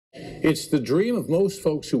It's the dream of most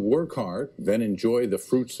folks who work hard, then enjoy the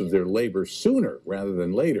fruits of their labor sooner rather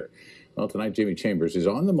than later. Well, tonight, Jaime Chambers is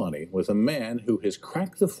on the money with a man who has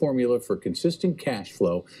cracked the formula for consistent cash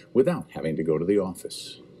flow without having to go to the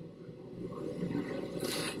office.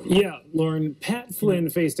 Yeah, Lauren, Pat Flynn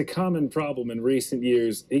faced a common problem in recent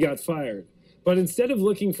years. He got fired. But instead of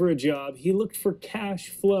looking for a job, he looked for cash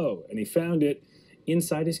flow, and he found it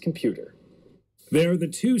inside his computer. They're the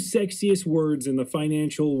two sexiest words in the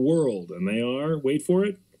financial world, and they are, wait for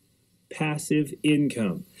it, passive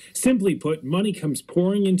income. Simply put, money comes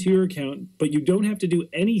pouring into your account, but you don't have to do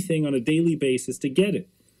anything on a daily basis to get it.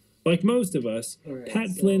 Like most of us, Pat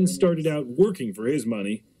Flynn started out working for his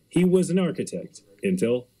money. He was an architect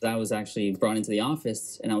until I was actually brought into the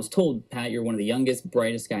office, and I was told, Pat, you're one of the youngest,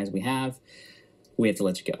 brightest guys we have. We have to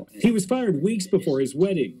let you go. He was fired weeks before his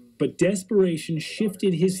wedding, but desperation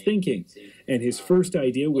shifted his thinking, and his first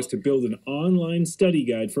idea was to build an online study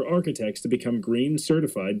guide for architects to become green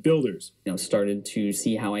certified builders. Started to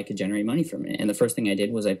see how I could generate money from it. And the first thing I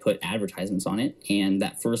did was I put advertisements on it. And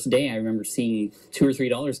that first day, I remember seeing $2 or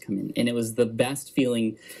 $3 come in, and it was the best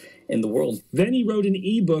feeling in the world. Then he wrote an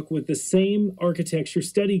ebook with the same architecture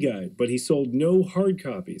study guide, but he sold no hard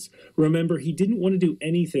copies. Remember, he didn't want to do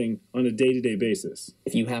anything on a day-to-day basis.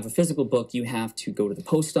 If you have a physical book, you have to go to the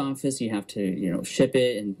post office, you have to, ship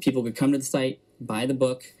it, and people could come to the site, buy the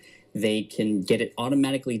book, they can get it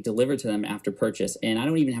automatically delivered to them after purchase, and I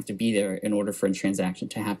don't even have to be there in order for a transaction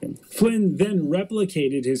to happen. Flynn then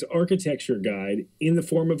replicated his architecture guide in the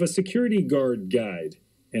form of a security guard guide.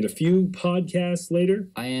 And a few podcasts later,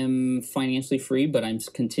 I am financially free, but I'm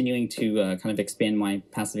continuing to kind of expand my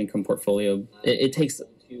passive income portfolio. It takes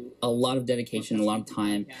a lot of dedication, a lot of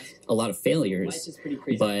time, a lot of failures.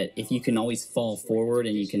 But if you can always fall forward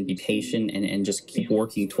and you can be patient and just keep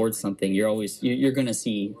working towards something, you're going to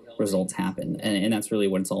see results happen. And that's really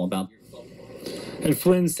what it's all about. And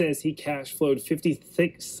Flynn says he cash flowed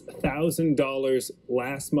 $56,000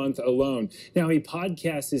 last month alone. Now, he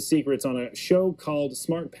podcasts his secrets on a show called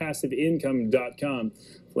smartpassiveincome.com.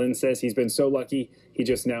 Flynn says he's been so lucky, he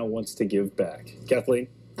just now wants to give back. Kathleen?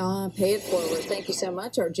 Pay it forward. Thank you so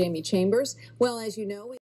much, our Jaime Chambers. Well, as you know,